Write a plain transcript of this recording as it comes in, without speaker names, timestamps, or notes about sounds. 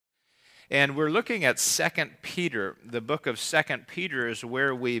And we're looking at 2 Peter. The book of 2 Peter is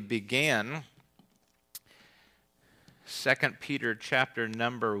where we began. 2 Peter chapter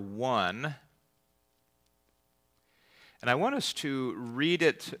number 1. And I want us to read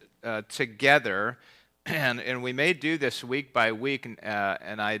it together, and we may do this week by week,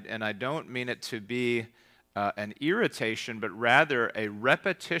 and I don't mean it to be an irritation, but rather a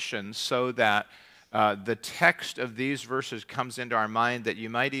repetition so that the text of these verses comes into our mind, that you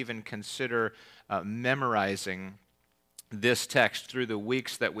might even consider memorizing this text through the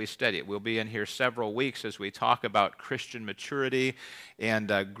weeks that we study it. We'll be in here several weeks as we talk about Christian maturity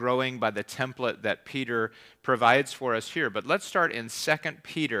and growing by the template that Peter provides for us here. But let's start in 2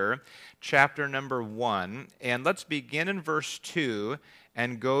 Peter chapter number 1, and let's begin in verse 2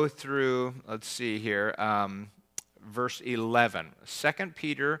 and go through, let's see here, verse 11. 2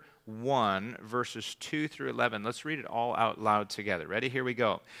 Peter 1, verses 2 through 11. Let's read it all out loud together. Ready? Here we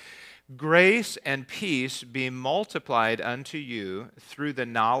go. Grace and peace be multiplied unto you through the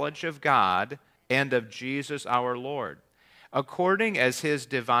knowledge of God and of Jesus our Lord, according as his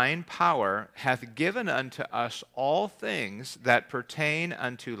divine power hath given unto us all things that pertain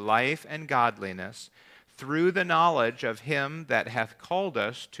unto life and godliness, through the knowledge of him that hath called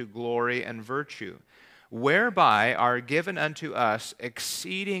us to glory and virtue, whereby are given unto us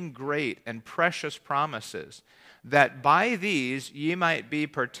exceeding great and precious promises, that by these ye might be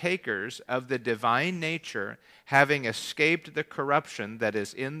partakers of the divine nature, having escaped the corruption that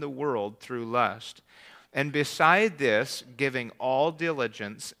is in the world through lust. And beside this, giving all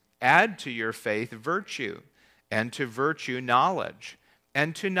diligence, add to your faith virtue, and to virtue knowledge,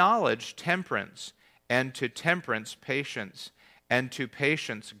 and to knowledge temperance, and to temperance patience, and to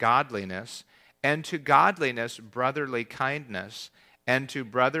patience godliness, and to godliness brotherly kindness, and to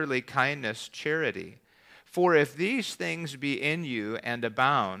brotherly kindness charity. For if these things be in you and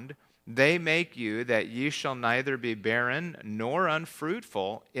abound, they make you that ye shall neither be barren nor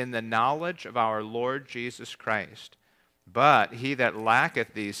unfruitful in the knowledge of our Lord Jesus Christ. But he that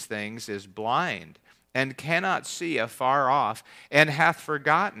lacketh these things is blind, and cannot see afar off, and hath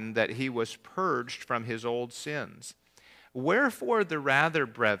forgotten that he was purged from his old sins. Wherefore the rather,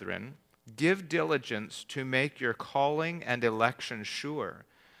 brethren, give diligence to make your calling and election sure.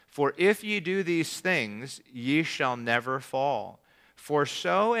 For if ye do these things, ye shall never fall. For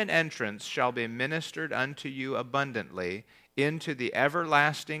so an entrance shall be ministered unto you abundantly into the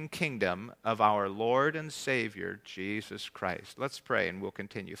everlasting kingdom of our Lord and Savior, Jesus Christ. Let's pray and we'll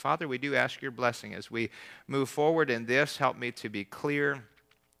continue. Father, we do ask your blessing as we move forward in this. Help me to be clear.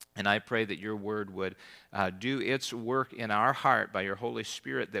 And I pray that your word would do its work in our heart by your Holy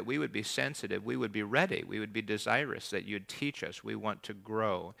Spirit, that we would be sensitive, we would be ready, we would be desirous, that you'd teach us. We want to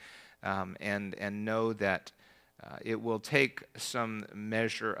grow and know that it will take some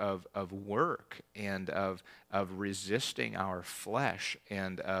measure of work and of resisting our flesh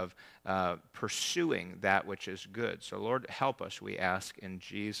and of pursuing that which is good. So Lord, help us, we ask in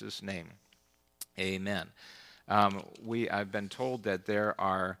Jesus' name. Amen. I've been told that there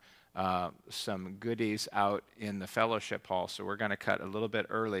are some goodies out in the fellowship hall, so we're going to cut a little bit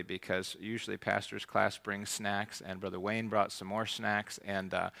early because usually pastor's class brings snacks, and Brother Wayne brought some more snacks,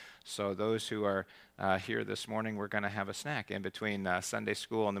 and so those who are here this morning, we're going to have a snack in between Sunday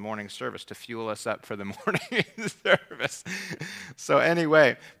school and the morning service to fuel us up for the morning service. So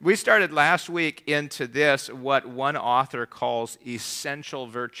anyway, we started last week into this, what one author calls essential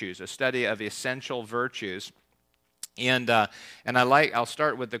virtues, a study of essential virtues. And I'll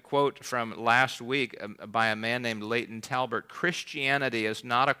start with the quote from last week by a man named Leighton Talbert. Christianity is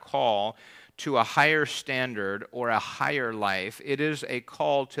not a call to a higher standard or a higher life. It is a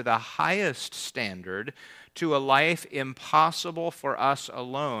call to the highest standard, to a life impossible for us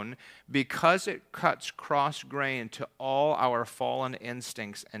alone, because it cuts cross-grain to all our fallen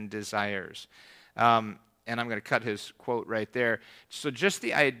instincts and desires. And I'm going to cut his quote right there. So just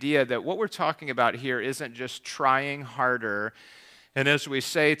the idea that what we're talking about here isn't just trying harder, and as we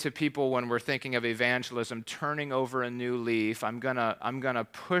say to people when we're thinking of evangelism, turning over a new leaf, I'm gonna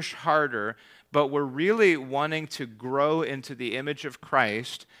push harder, but we're really wanting to grow into the image of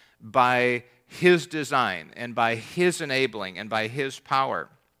Christ by his design and by his enabling and by his power.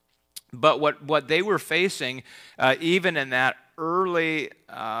 But what they were facing, even in that early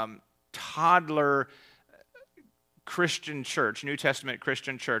toddler Christian church, New Testament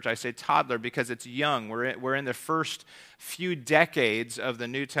Christian church. I say toddler because it's young. We're in the first few decades of the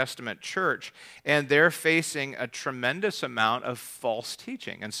New Testament church, and they're facing a tremendous amount of false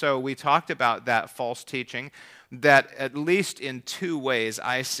teaching. And so we talked about that false teaching, that at least in two ways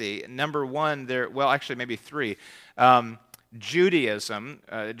I see. Number one, actually maybe three. Judaism,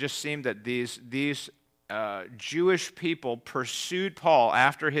 it just seemed that these Jewish people pursued Paul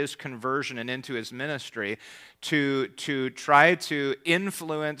after his conversion and into his ministry to try to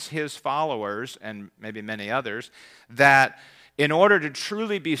influence his followers, and maybe many others, that in order to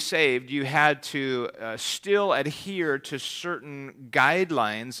truly be saved, you had to still adhere to certain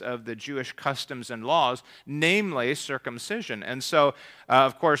guidelines of the Jewish customs and laws, namely circumcision. And so,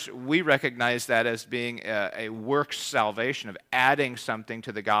 of course, we recognize that as being a works salvation, of adding something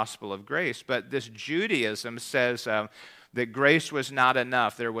to the gospel of grace. But this Judaism says that grace was not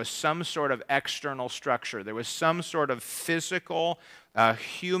enough. There was some sort of external structure. There was some sort of physical,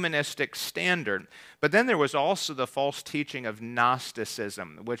 humanistic standard. But then there was also the false teaching of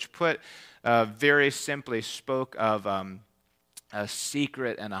Gnosticism, which very simply spoke of a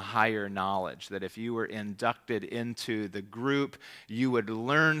secret and a higher knowledge, that if you were inducted into the group, you would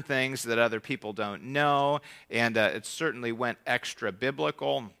learn things that other people don't know, and it certainly went extra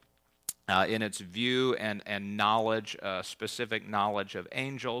biblical in its view and knowledge, specific knowledge of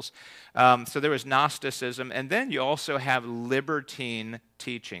angels. So there was Gnosticism, and then you also have libertine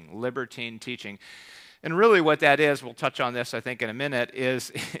teaching. And really what that is, we'll touch on this I think in a minute,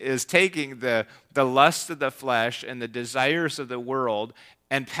 is taking the lusts of the flesh and the desires of the world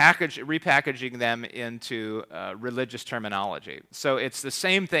and repackaging them into religious terminology. So it's the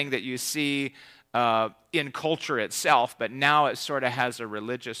same thing that you see in culture itself, but now it sort of has a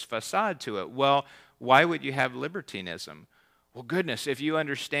religious facade to it. Well, why would you have libertinism? Well, goodness, if you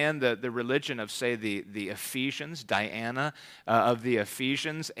understand the religion of, say, the Ephesians, Diana of the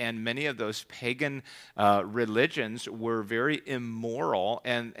Ephesians, and many of those pagan religions were very immoral,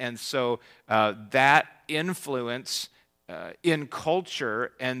 and so that influence in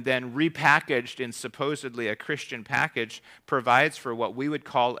culture and then repackaged in supposedly a Christian package provides for what we would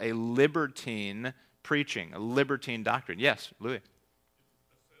call a libertine preaching, a libertine doctrine. Yes, Louis?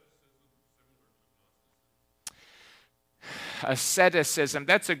 Asceticism,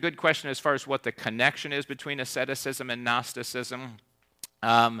 that's a good question as far as what the connection is between asceticism and Gnosticism.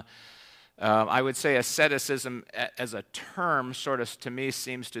 I would say asceticism as a term sort of, to me,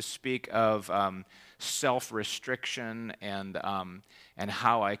 seems to speak of self-restriction and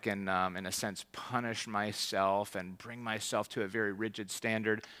how I can, in a sense, punish myself and bring myself to a very rigid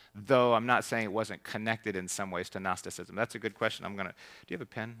standard, though I'm not saying it wasn't connected in some ways to Gnosticism. That's a good question. Do you have a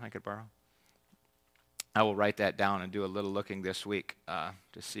pen I could borrow? I will write that down and do a little looking this week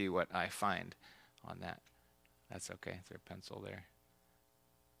to see what I find on that. That's okay. Is there a pencil there?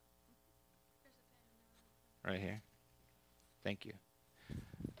 Right here. Thank you.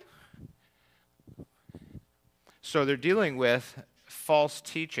 So they're dealing with false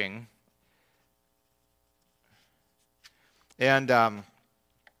teaching, and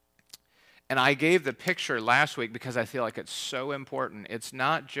I gave the picture last week because I feel like it's so important. It's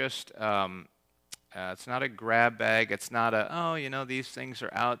not just it's not a grab bag. It's not these things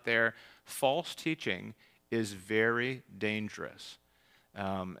are out there. False teaching is very dangerous,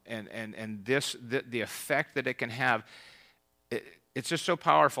 and the effect that it can have. It's just so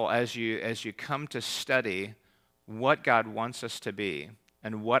powerful as you come to study what God wants us to be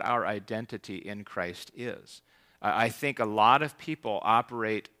and what our identity in Christ is. I think a lot of people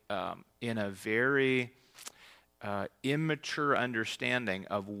operate in a very immature understanding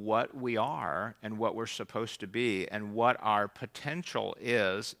of what we are and what we're supposed to be and what our potential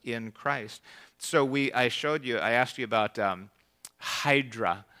is in Christ. So I asked you about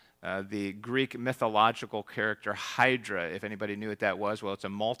Hydra, the Greek mythological character Hydra. If anybody knew what that was, well, it's a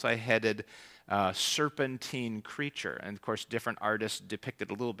multi-headed serpentine creature. And of course, different artists depict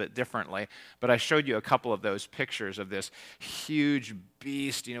it a little bit differently. But I showed you a couple of those pictures of this huge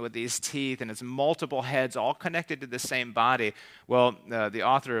beast, with these teeth, and it's multiple heads, all connected to the same body. Well, the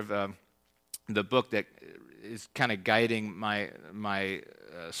author of the book that is kind of guiding my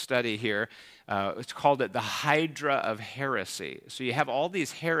study here, it's called the Hydra of Heresy. So you have all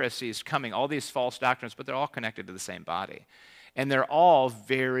these heresies coming, all these false doctrines, but they're all connected to the same body. And they're all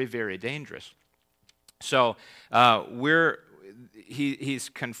very, very dangerous. So he's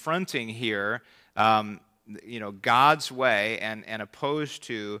confronting here, God's way and opposed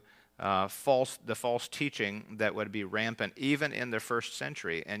to the false teaching that would be rampant even in the first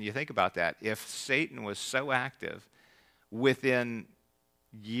century. And you think about that. If Satan was so active within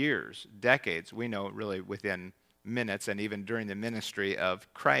years, decades, we know really within minutes and even during the ministry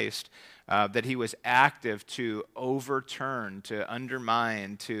of Christ, that he was active to overturn, to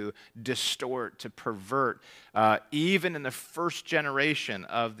undermine, to distort, to pervert, even in the first generation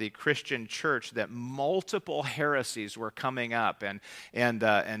of the Christian church, that multiple heresies were coming up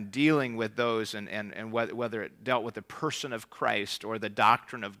and dealing with those, and whether it dealt with the person of Christ or the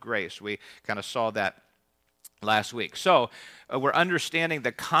doctrine of grace. We kind of saw that last week. So we're understanding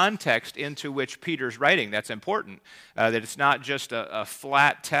the context into which Peter's writing. That's important, that it's not just a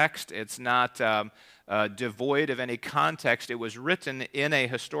flat text. It's not devoid of any context. It was written in a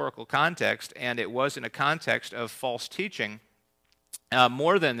historical context, and it was in a context of false teaching.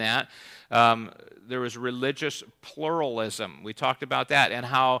 More than that, there was religious pluralism. We talked about that and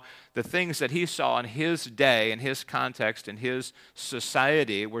how the things that he saw in his day, in his context, in his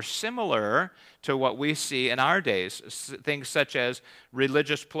society were similar to what we see in our days. Things such as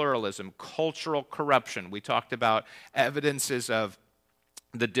religious pluralism, cultural corruption. We talked about evidences of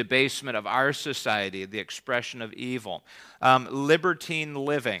the debasement of our society, the expression of evil. Libertine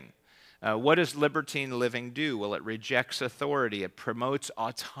living. What does libertine living do? Well, it rejects authority. It promotes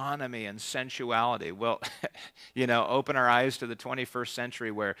autonomy and sensuality. Well, open our eyes to the 21st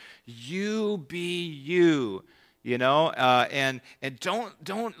century where you be you, and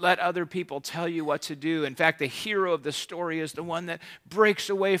don't let other people tell you what to do. In fact, the hero of the story is the one that breaks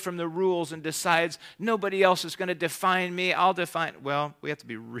away from the rules and decides nobody else is going to define me. I'll define. Well, we have to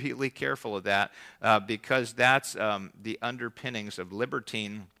be really careful of that because that's the underpinnings of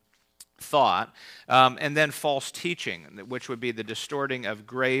libertine thought, and then false teaching, which would be the distorting of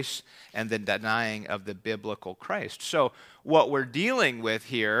grace and the denying of the biblical Christ. So what we're dealing with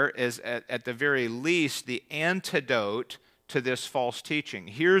here is, at the very least, the antidote to this false teaching.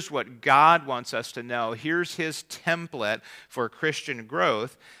 Here's what God wants us to know. Here's his template for Christian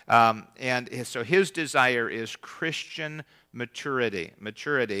growth. And so his desire is Christian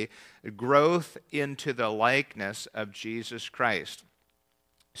maturity, growth into the likeness of Jesus Christ.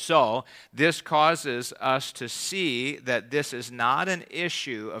 So this causes us to see that this is not an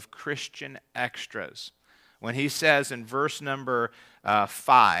issue of Christian extras. When he says in verse number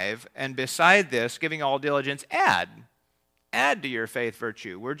 5, and beside this, giving all diligence, add to your faith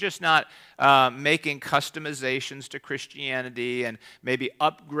virtue. We're just not making customizations to Christianity and maybe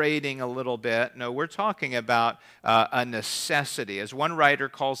upgrading a little bit. No, we're talking about a necessity. As one writer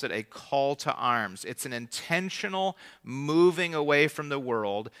calls it, a call to arms. It's an intentional moving away from the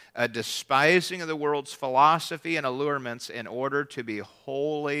world, a despising of the world's philosophy and allurements in order to be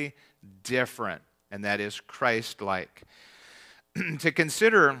wholly different, and that is Christ-like. To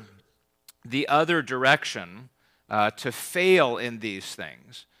consider the other direction, to fail in these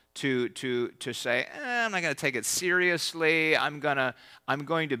things, to say, I'm not going to take it seriously. I'm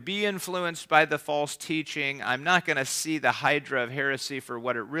going to be influenced by the false teaching. I'm not going to see the hydra of heresy for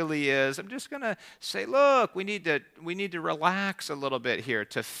what it really is. I'm just going to say, look, we need to relax a little bit here.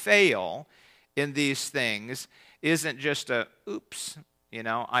 To fail in these things isn't just a oops,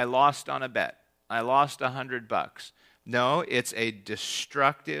 I lost on a bet. I lost $100. No, it's a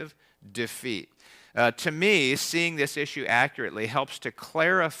destructive defeat. To me, seeing this issue accurately helps to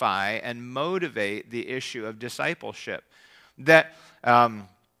clarify and motivate the issue of discipleship. That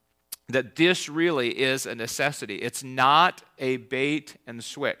this really is a necessity. It's not a bait and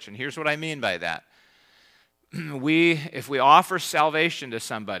switch. And here's what I mean by that. If we offer salvation to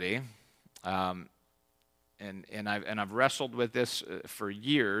somebody, and I've wrestled with this for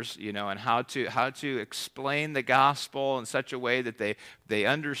years, and how to explain the gospel in such a way that they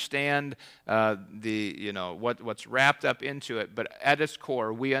understand what's wrapped up into it. But at its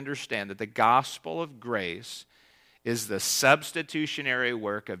core, we understand that the gospel of grace is the substitutionary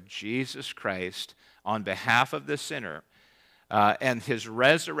work of Jesus Christ on behalf of the sinner. And his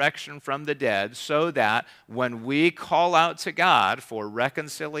resurrection from the dead, so that when we call out to God for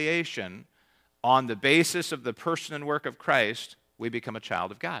reconciliation on the basis of the person and work of Christ, we become a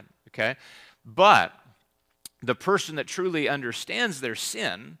child of God, okay? But the person that truly understands their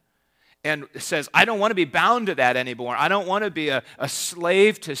sin and says, I don't want to be bound to that anymore. I don't want to be a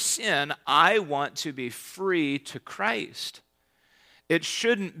slave to sin. I want to be free to Christ. It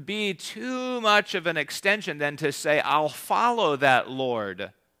shouldn't be too much of an extension then to say, I'll follow that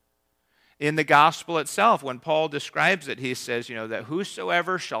Lord. In the gospel itself, when Paul describes it, he says, that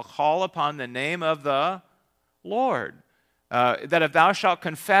whosoever shall call upon the name of the Lord, that if thou shalt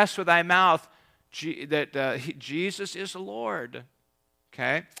confess with thy mouth that Jesus is Lord,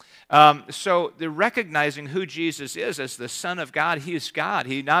 Okay? So the recognizing who Jesus is as the Son of God, he is God.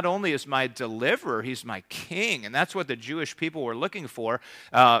 He not only is my deliverer, he's my king. And that's what the Jewish people were looking for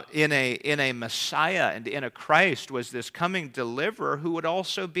in a Messiah and in a Christ, was this coming deliverer who would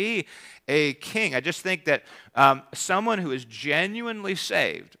also be a king. I just think that someone who is genuinely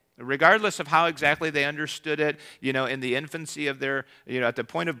saved, regardless of how exactly they understood it, in the infancy of their, at the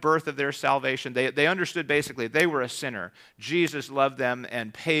point of birth of their salvation, they understood basically they were a sinner. Jesus loved them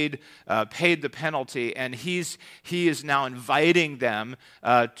and paid the penalty, and he is now inviting them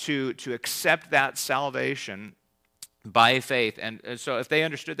to accept that salvation by faith. And so if they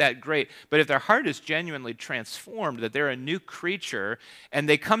understood that, great. But if their heart is genuinely transformed, that they're a new creature, and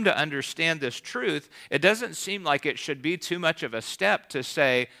they come to understand this truth, it doesn't seem like it should be too much of a step to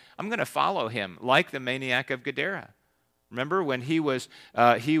say, I'm going to follow him, like the maniac of Gadara. Remember when he was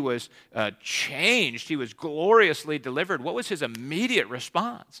changed, he was gloriously delivered. What was his immediate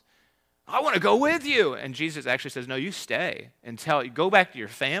response? I want to go with you. And Jesus actually says, no, you stay go back to your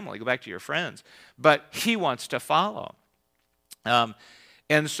family, go back to your friends. But he wants to follow.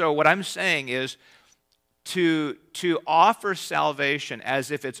 And so what I'm saying is to offer salvation as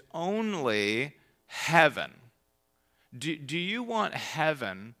if it's only heaven. Do you want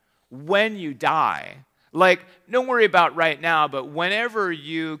heaven when you die? Like, don't worry about right now, but whenever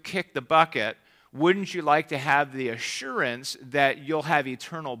you kick the bucket, wouldn't you like to have the assurance that you'll have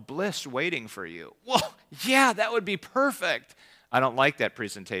eternal bliss waiting for you? Well, yeah, that would be perfect. I don't like that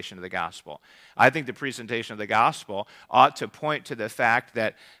presentation of the gospel. I think the presentation of the gospel ought to point to the fact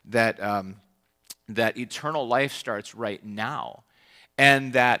that eternal life starts right now,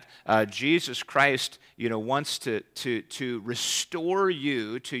 and that Jesus Christ, wants to restore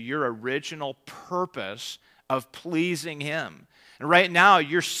you to your original purpose of pleasing him. And right now,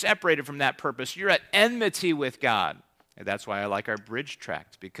 you're separated from that purpose. You're at enmity with God. And that's why I like our bridge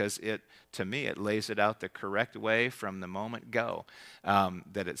tract, because to me, it lays it out the correct way from the moment go,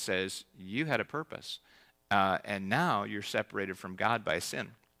 that it says, you had a purpose, and now you're separated from God by sin.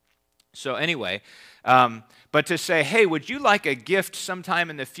 So anyway, but to say, hey, would you like a gift sometime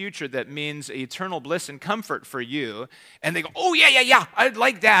in the future that means eternal bliss and comfort for you? And they go, oh, yeah, I'd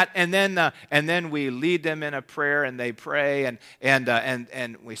like that. And then we lead them in a prayer, and they pray,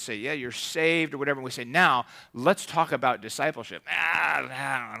 and we say, yeah, you're saved or whatever. And we say, now, let's talk about discipleship. I'm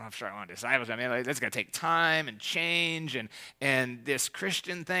not sure I want discipleship. I mean, that's going to take time and change, and this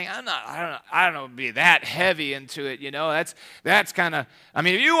Christian thing, I don't know, be that heavy into it, That's kind of, I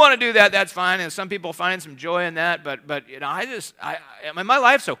mean, if you want to do that, that's fine, and some people find some joy in that, but my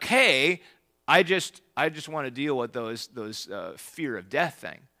life's okay. I just want to deal with those fear of death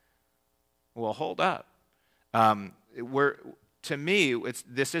thing. Well, hold up. To me,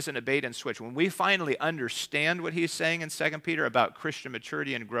 this isn't a bait and switch. When we finally understand what he's saying in 2 Peter about Christian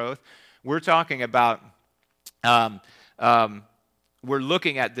maturity and growth, we're talking about we're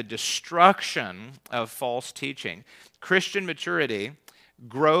looking at the destruction of false teaching. Christian maturity,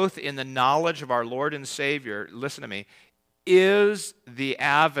 growth in the knowledge of our Lord and Savior, listen to me, is the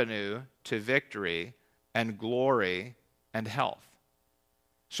avenue to victory and glory and health.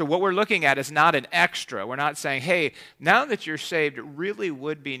 So what we're looking at is not an extra. We're not saying, hey, now that you're saved, it really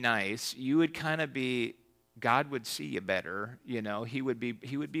would be nice. You would kind of be, God would see you better. He would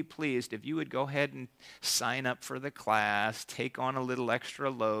be pleased if you would go ahead and sign up for the class, take on a little extra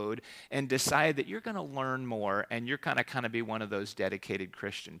load, and decide that you're going to learn more, and you're going to kind of be one of those dedicated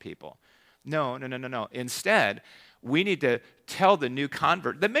Christian people. No. Instead, we need to tell the new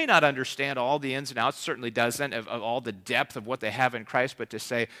convert that may not understand all the ins and outs, certainly doesn't, of all the depth of what they have in Christ, but to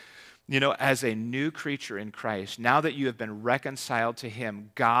say, as a new creature in Christ, now that you have been reconciled to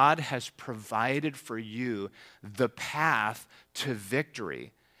him, God has provided for you the path to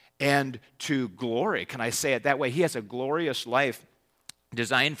victory and to glory. Can I say it that way? He has a glorious life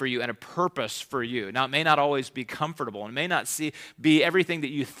designed for you and a purpose for you. Now, it may not always be comfortable, and it may not be everything that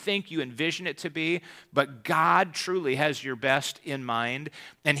you think you envision it to be, but God truly has your best in mind,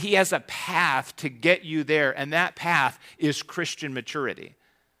 and he has a path to get you there, and that path is Christian maturity.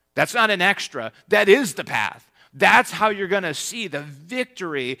 That's not an extra. That is the path. That's how you're going to see the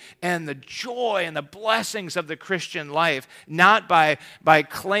victory and the joy and the blessings of the Christian life, not by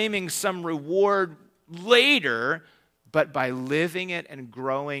claiming some reward later, but by living it and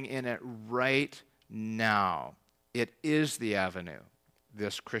growing in it right now. It is the avenue,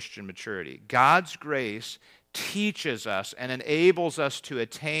 this Christian maturity. God's grace teaches us and enables us to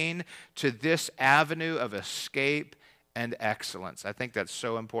attain to this avenue of escape and excellence. I think that's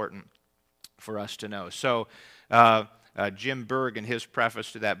so important for us to know. So Jim Berg, in his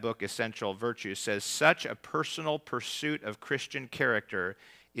preface to that book, Essential Virtues, says, such a personal pursuit of Christian character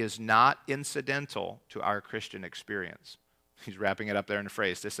is not incidental to our Christian experience. He's wrapping it up there in a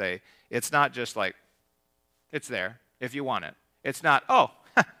phrase to say, it's not just like, it's there if you want it. It's not, oh,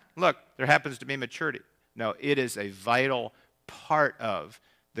 look, there happens to be maturity. No, it is a vital part of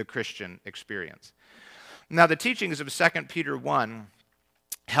the Christian experience. Now, the teachings of 2 Peter 1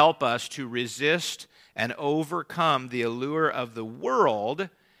 help us to resist and overcome the allure of the world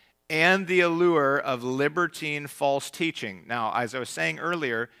and the allure of libertine false teaching. Now, as I was saying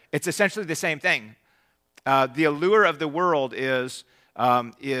earlier, it's essentially the same thing. The allure of the world is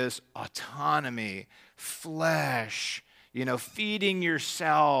autonomy, flesh, feeding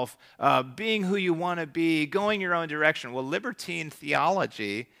yourself, being who you want to be, going your own direction. Well, libertine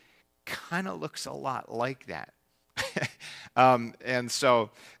theology kind of looks a lot like that. And so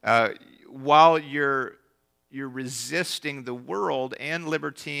while you're resisting the world and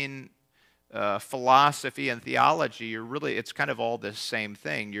libertine philosophy and theology, it's kind of all the same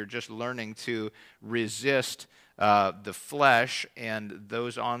thing. You're just learning to resist the flesh and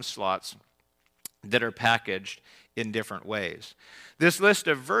those onslaughts that are packaged in different ways. This list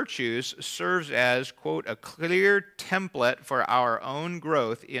of virtues serves as, quote, a clear template for our own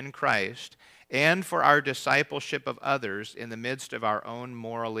growth in Christ and for our discipleship of others in the midst of our own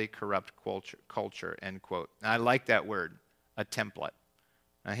morally corrupt culture, end quote. Now, I like that word, a template.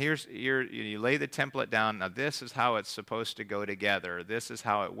 Now, you lay the template down. Now, this is how it's supposed to go together. This is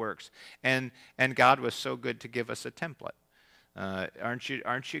how it works. And God was so good to give us a template.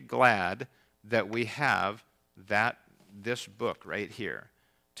 Aren't you glad that we have this book right here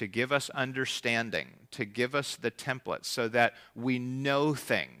to give us understanding, to give us the template so that we know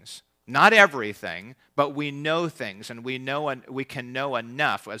things? Not everything, but we know things, and we can know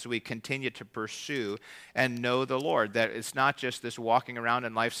enough as we continue to pursue and know the Lord, that it's not just this walking around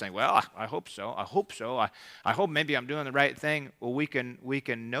in life saying, well, I hope so, I hope maybe I'm doing the right thing. Well, we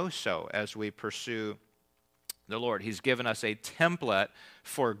can know so as we pursue the Lord. He's given us a template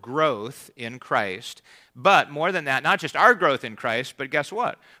for growth in Christ, but more than that, not just our growth in Christ, but guess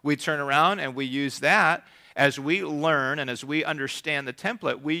what? We turn around and we use that. As we learn and as we understand the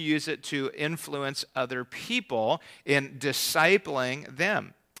template, we use it to influence other people in discipling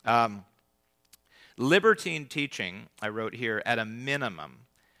them. Libertine teaching, I wrote here, at a minimum,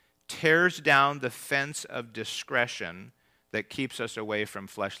 tears down the fence of discretion that keeps us away from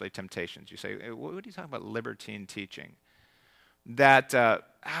fleshly temptations. You say, what are you talking about, libertine teaching? That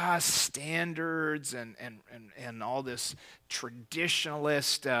standards and all this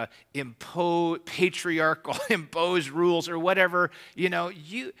traditionalist, patriarchal imposed rules or whatever,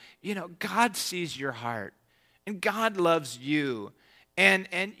 God sees your heart and God loves you. And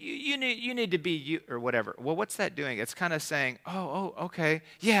you need to be you or whatever. Well, what's that doing? It's kind of saying, oh, okay,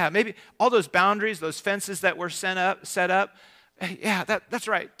 yeah, maybe all those boundaries, those fences that were set up, yeah, that's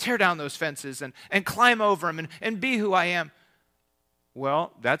right. Tear down those fences and climb over them and be who I am.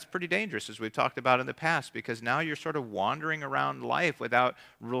 Well, that's pretty dangerous, as we've talked about in the past, because now you're sort of wandering around life without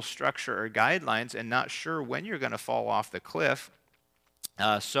real structure or guidelines and not sure when you're going to fall off the cliff.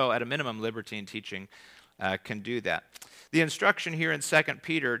 So at a minimum, libertine teaching can do that. The instruction here in 2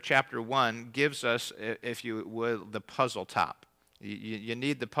 Peter chapter 1 gives us, if you will, the puzzle top. You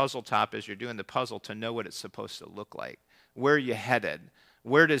need the puzzle top as you're doing the puzzle to know what it's supposed to look like. Where are you headed?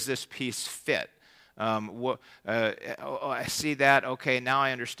 Where does this piece fit? I see that. Okay, now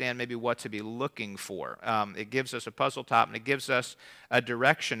I understand maybe what to be looking for. It gives us a puzzle top, and it gives us a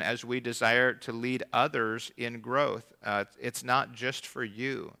direction as we desire to lead others in growth. It's not just for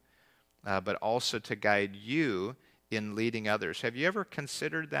you, but also to guide you in leading others. Have you ever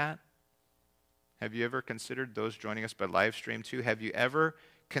considered that? Have you ever considered, those joining us by live stream too, have you ever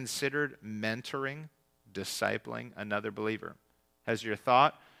considered mentoring, discipling another believer? Has your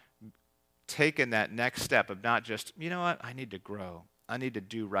thought taken that next step of not just, you know what, I need to grow, I need to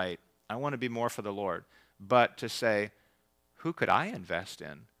do right, I want to be more for the Lord, but to say, who could I invest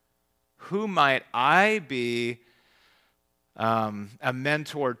in? Who might I be a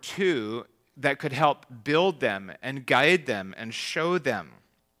mentor to that could help build them and guide them and show them?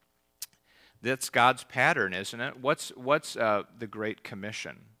 That's God's pattern, isn't it? What's the Great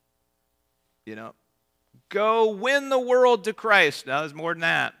Commission? Go win the world to Christ. No, there's more than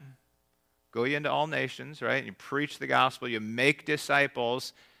that. Go ye into all nations, right? You preach the gospel, you make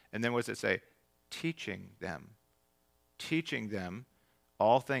disciples, and then what does it say? Teaching them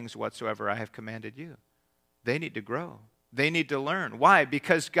all things whatsoever I have commanded you. They need to grow. They need to learn. Why?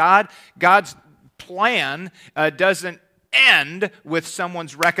 Because God's plan doesn't end with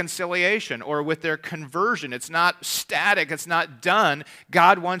someone's reconciliation or with their conversion. It's not static. It's not done.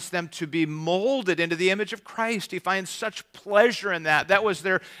 God wants them to be molded into the image of Christ. He finds such pleasure in that. That was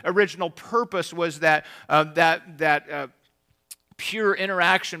their original purpose, was that pure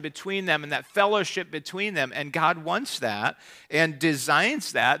interaction between them and that fellowship between them. And God wants that and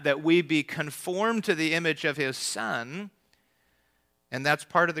designs that we be conformed to the image of His Son. And that's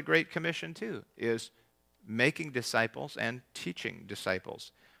part of the Great Commission too, is making disciples and teaching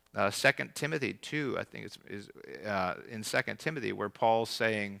disciples. 2 Timothy 2, I think is in 2 Timothy, where Paul's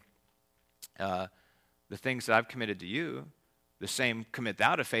saying, the things that I've committed to you, the same commit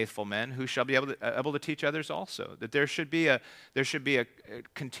thou to faithful men who shall be able to teach others also. That there should be a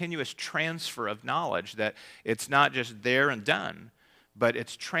continuous transfer of knowledge, that it's not just there and done, but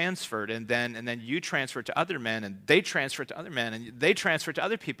it's transferred, and then you transfer it to other men, and they transfer it to other men, and they transfer it to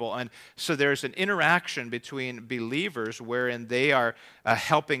other people. And so there's an interaction between believers wherein they are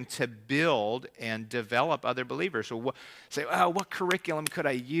helping to build and develop other believers. So say, what curriculum could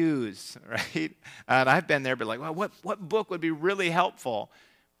I use, right? And I've been there, but like, well, what book would be really helpful?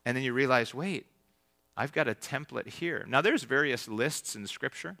 And then you realize, wait, I've got a template here. Now, there's various lists in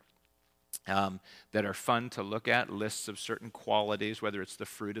Scripture that are fun to look at, lists of certain qualities, whether it's the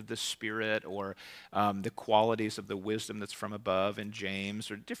fruit of the Spirit or the qualities of the wisdom that's from above in James,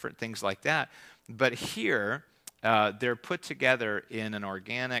 or different things like that. But here, they're put together in an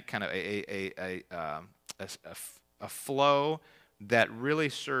organic kind of a flow that really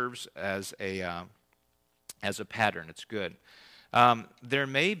serves as a pattern. It's good. There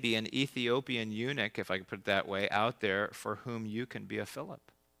may be an Ethiopian eunuch, if I could put it that way, out there for whom you can be a Philip.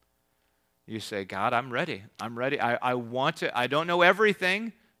 You say, God, I'm ready. I'm ready. I want to. I don't know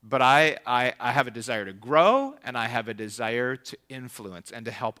everything, but I have a desire to grow, and I have a desire to influence and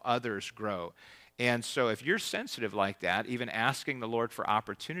to help others grow. And so if you're sensitive like that, even asking the Lord for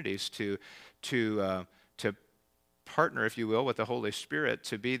opportunities to partner, if you will, with the Holy Spirit,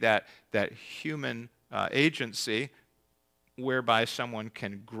 to be that human agency whereby someone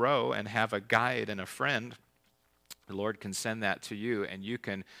can grow and have a guide and a friend, the Lord can send that to you, and you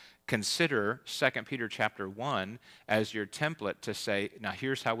can consider 2 Peter chapter 1 as your template to say, now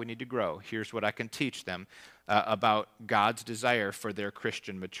here's how we need to grow. Here's what I can teach them about God's desire for their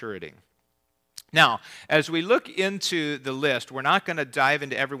Christian maturity. Now, as we look into the list, we're not going to dive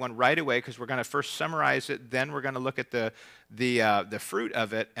into everyone right away, because we're going to first summarize it, then we're going to look at the fruit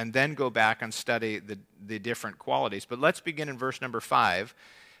of it, and then go back and study the different qualities. But let's begin in verse number 5.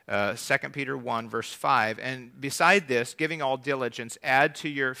 2 Peter 1, verse 5, and beside this, giving all diligence, add to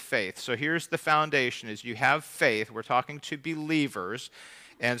your faith. So here's the foundation, is you have faith. We're talking to believers.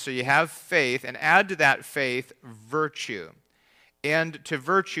 And so you have faith, and add to that faith virtue, and to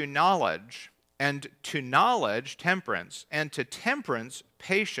virtue knowledge, and to knowledge temperance, and to temperance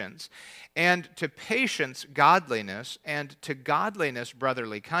patience, and to patience godliness, and to godliness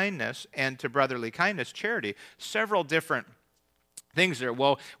brotherly kindness, and to brotherly kindness charity. Several different things there.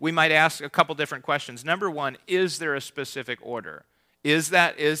 Well, we might ask a couple different questions. Number one, is there a specific order? Is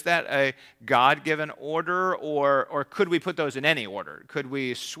that a God-given order, or could we put those in any order? Could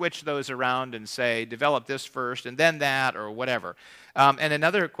we switch those around and say, develop this first and then that, or whatever? And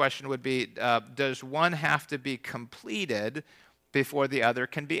another question would be, does one have to be completed before the other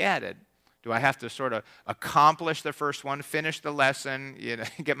can be added? Do I have to sort of accomplish the first one, finish the lesson,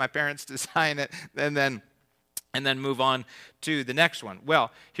 get my parents to sign it, and then move on to the next one?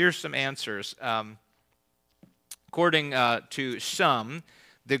 Well, here's some answers. According to some,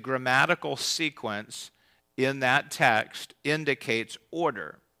 the grammatical sequence in that text indicates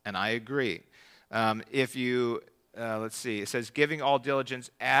order, and I agree. If you, let's see, it says, giving all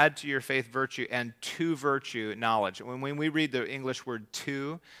diligence, add to your faith virtue, and to virtue knowledge. When we read the English word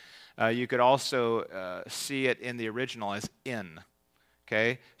to, you could also see it in the original as in.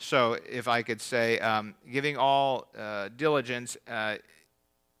 Okay, so if I could say, giving all diligence,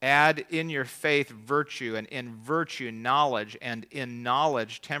 add in your faith virtue, and in virtue knowledge, and in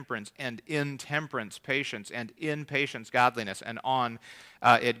knowledge temperance, and in temperance patience, and in patience godliness, and on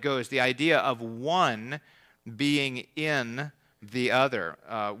it goes. The idea of one being in the other.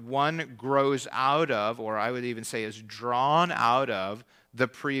 One grows out of, or I would even say is drawn out of, the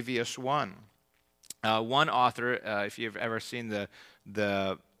previous one. One author, if you've ever seen the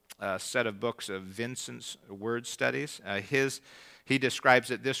set of books of Vincent's word studies, he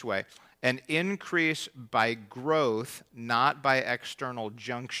describes it this way: an increase by growth, not by external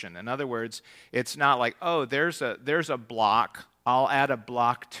junction. In other words, it's not like, oh, there's a block, I'll add a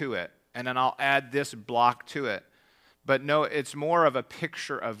block to it, and then I'll add this block to it. But no, it's more of a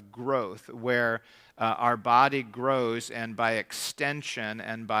picture of growth, where our body grows, and by extension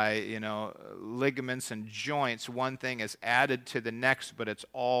and by ligaments and joints, one thing is added to the next, but it's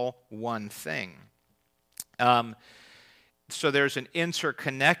all one thing. So there's an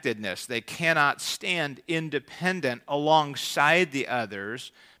interconnectedness. They cannot stand independent alongside the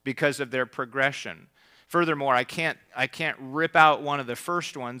others because of their progression. Furthermore, I can't rip out one of the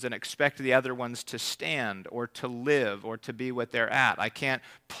first ones and expect the other ones to stand or to live or to be what they're at. I can't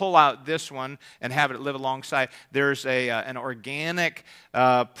pull out this one and have it live alongside. There's an organic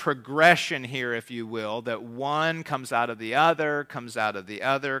progression here, if you will, that one comes out of the other, comes out of the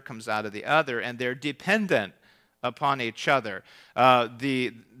other, comes out of the other, and they're dependent upon each other.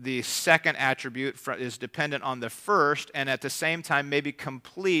 The second attribute is dependent on the first, and at the same time maybe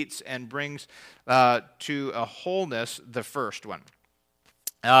completes and brings to a wholeness the first one.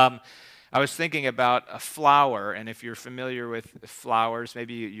 I was thinking about a flower, and if you're familiar with flowers,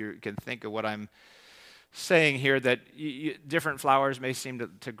 maybe you can think of what I'm saying here, that different flowers may seem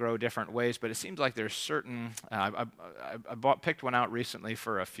to grow different ways, but it seems like there's certain. I picked one out recently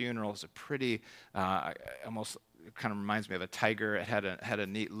for a funeral. It's a pretty, almost kind of reminds me of a tiger. It had a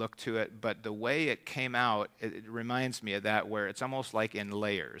neat look to it, but the way it came out, it reminds me of that, where it's almost like in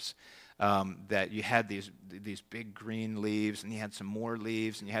layers. That you had these big green leaves, and you had some more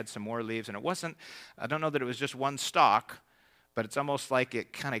leaves, and you had some more leaves, and it wasn't. I don't know that it was just one stalk. But it's almost like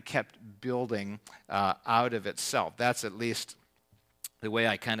it kind of kept building out of itself. That's at least the way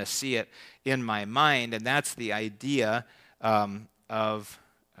I kind of see it in my mind, and that's the idea of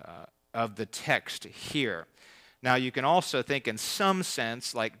the text here. Now, you can also think in some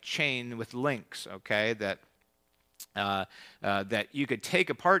sense like chain with links, okay, that you could take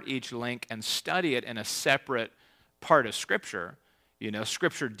apart each link and study it in a separate part of Scripture.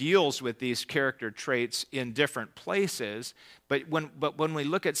 Scripture deals with these character traits in different places, but when we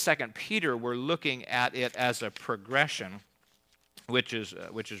look at 2 Peter, we're looking at it as a progression, which is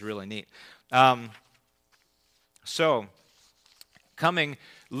really neat. So,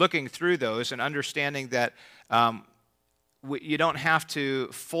 looking through those and understanding that you don't have to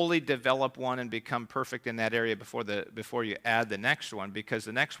fully develop one and become perfect in that area before you add the next one, because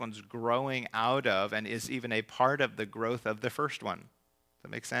the next one's growing out of and is even a part of the growth of the first one. Does that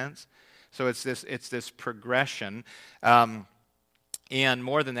make sense? So it's this progression. And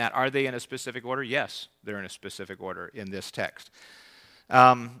more than that, are they in a specific order? Yes, they're in a specific order in this text.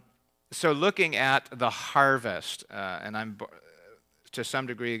 So looking at the harvest, and I'm to some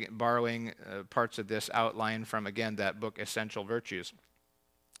degree borrowing parts of this outline from, again, that book, Essential Virtues.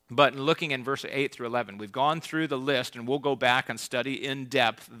 But looking in verse 8 through 11, we've gone through the list, and we'll go back and study in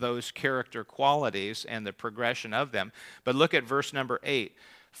depth those character qualities and the progression of them. But look at verse number 8.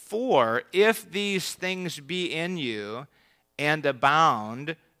 For if these things be in you and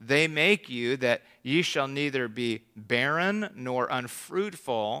abound, they make you that ye shall neither be barren nor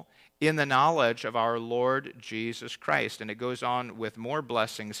unfruitful in the knowledge of our Lord Jesus Christ. And it goes on with more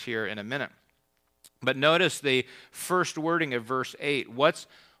blessings here in a minute. But notice the first wording of verse 8. What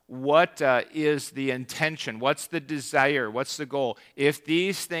is the intention? What's the desire? What's the goal? If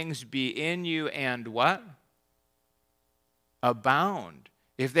these things be in you and what? Abound.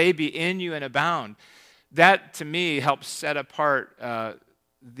 If they be in you and abound. That, to me, helps set apart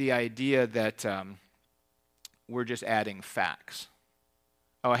the idea that we're just adding facts.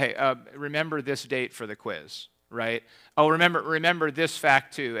 Oh, hey, remember this date for the quiz, right? Oh, remember this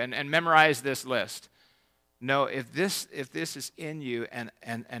fact too, and memorize this list. No, if this is in you and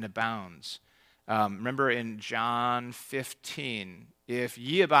abounds. Remember in John 15, if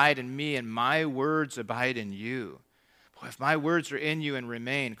ye abide in me and my words abide in you. Boy, if my words are in you and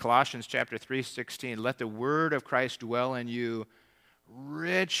remain, Colossians chapter 3:16, let the word of Christ dwell in you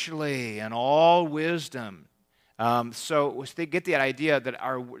richly in all wisdom. So they get the idea that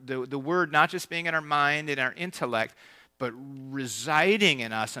the word not just being in our mind and our intellect, but residing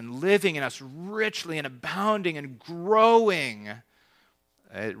in us and living in us richly and abounding and growing.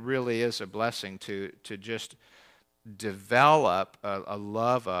 It really is a blessing to just develop a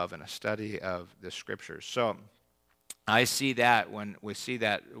love of and a study of the Scriptures. So I see that when we see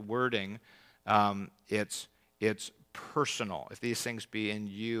that wording, it's personal. If these things be in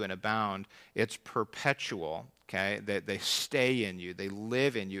you and abound, it's perpetual. Okay, they stay in you, they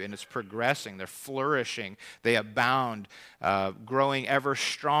live in you, and it's progressing, they're flourishing, they abound, growing ever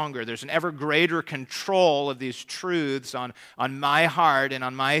stronger. There's an ever greater control of these truths on my heart and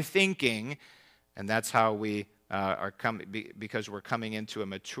on my thinking, and that's how we are coming, because we're coming into a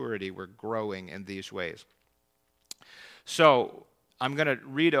maturity, we're growing in these ways. So I'm going to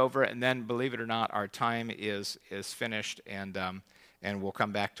read over it, and then, believe it or not, our time is finished, and And we'll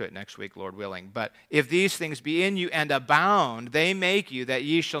come back to it next week, Lord willing. But if these things be in you and abound, they make you that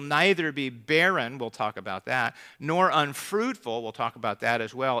ye shall neither be barren, we'll talk about that, nor unfruitful, we'll talk about that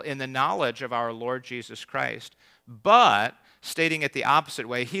as well, in the knowledge of our Lord Jesus Christ. But, stating it the opposite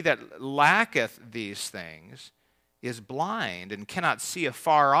way, he that lacketh these things is blind and cannot see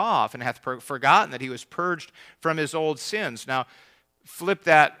afar off, and hath forgotten that he was purged from his old sins. Now, flip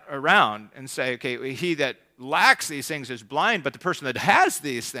that around and say, okay, he that lacks these things is blind, but the person that has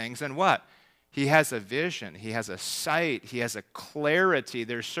these things, then what? He has a vision, he has a sight, he has a clarity.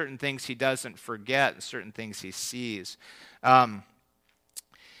 There's certain things he doesn't forget and certain things he sees.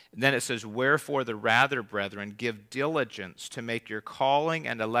 Then it says, wherefore the rather, brethren, give diligence to make your calling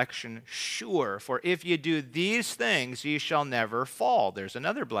and election sure. For if ye do these things, ye shall never fall. There's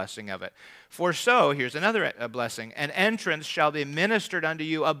another blessing of it. For so, here's another blessing, an entrance shall be ministered unto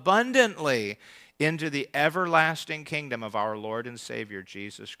you abundantly into the everlasting kingdom of our Lord and Savior,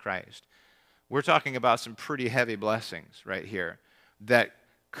 Jesus Christ. We're talking about some pretty heavy blessings right here that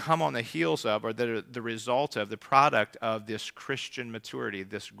come on the heels of, or that are the result of, the product of this Christian maturity,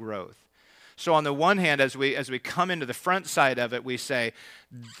 this growth. So on the one hand, as we come into the front side of it, we say,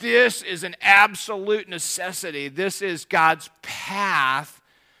 this is an absolute necessity. This is God's path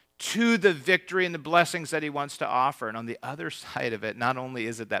to the victory and the blessings that he wants to offer. And on the other side of it, not only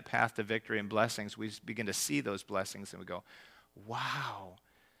is it that path to victory and blessings, we begin to see those blessings and we go, wow,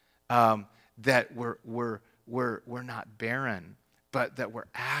 that we're not barren, but that we're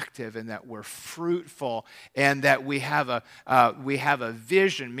active and that we're fruitful, and that we have a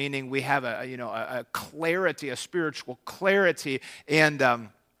vision, meaning we have a clarity, a spiritual clarity, and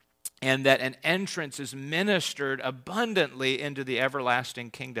that an entrance is ministered abundantly into the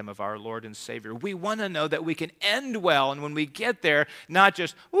everlasting kingdom of our Lord and Savior. We want to know that we can end well, and when we get there, not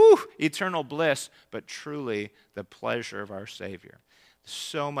just eternal bliss, but truly the pleasure of our Savior.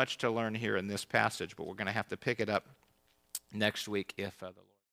 So much to learn here in this passage, but we're going to have to pick it up next week if the Lord